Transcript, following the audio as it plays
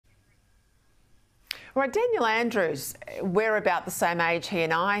Right, Daniel Andrews, we're about the same age, he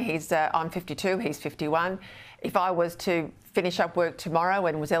and I. I'm 52, he's 51. If I was to finish up work tomorrow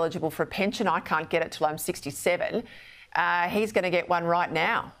and was eligible for a pension, I can't get it till I'm 67. He's going to get one right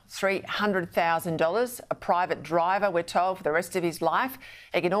now, $300,000, a private driver, we're told, for the rest of his life.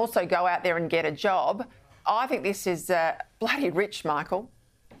 He can also go out there and get a job. I think this is bloody rich, Michael.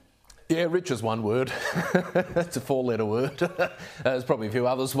 Yeah, rich is one word. It's a four-letter word. There's probably a few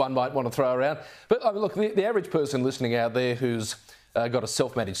others one might want to throw around. But look, the average person listening out there who's got a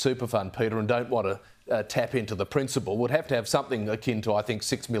self-managed super fund, Peter, and don't want to tap into the principal would have to have something akin to, I think,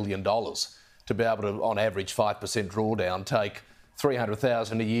 $6 million to be able to, on average, 5% drawdown, take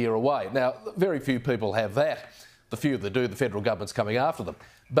 $300,000 a year away. Now, very few people have that. The few that do, the federal government's coming after them.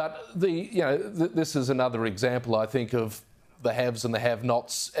 But this is another example, I think, of the haves and the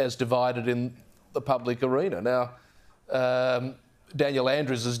have-nots as divided in the public arena. Now, Daniel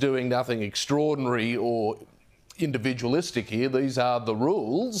Andrews is doing nothing extraordinary or individualistic here. These are the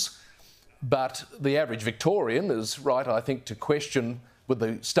rules. But the average Victorian is right, I think, to question with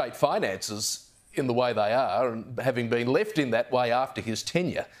the state finances in the way they are, and having been left in that way after his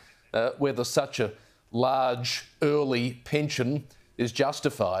tenure, whether such a large early pension is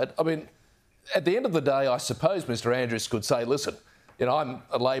justified. I mean, at the end of the day, I suppose Mr. Andrews could say, listen, I'm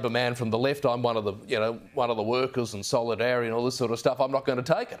a Labor man from the left. I'm one of the workers and solidarity and all this sort of stuff. I'm not going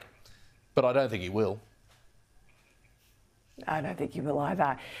to take it. But I don't think he will. I don't think he will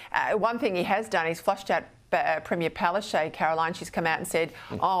either. One thing he has done is flushed out Premier Palaszczuk, Caroline. She's come out and said,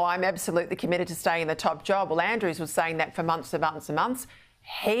 I'm absolutely committed to staying in the top job. Well, Andrews was saying that for months and months and months.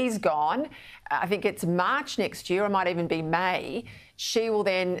 He's gone. I think it's March next year, or it might even be May. She will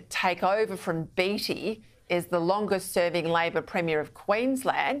then take over from Beattie as the longest-serving Labor Premier of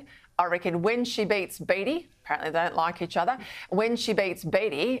Queensland. I reckon when she beats Beattie, apparently they don't like each other, when she beats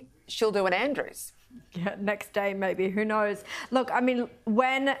Beattie, she'll do an Andrews. Yeah, next day maybe, who knows. Look, I mean,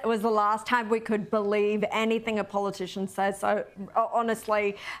 when was the last time we could believe anything a politician says? So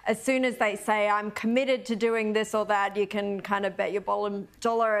honestly, as soon as they say, I'm committed to doing this or that, you can kind of bet your bottom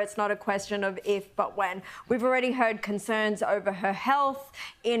dollar it's not a question of if, but when. We've already heard concerns over her health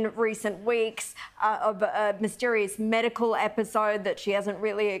in recent weeks, of a mysterious medical episode that she hasn't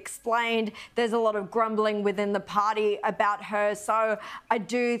really explained. There's a lot of grumbling within the party about her. So I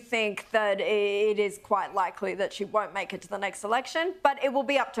do think that it is quite likely that she won't make it to the next election, but it will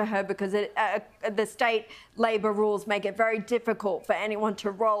be up to her because the state Labor rules make it very difficult for anyone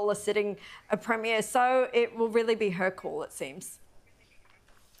to roll a sitting premier. So it will really be her call, it seems.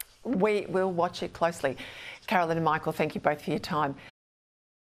 We will watch it closely. Carolyn and Michael, thank you both for your time.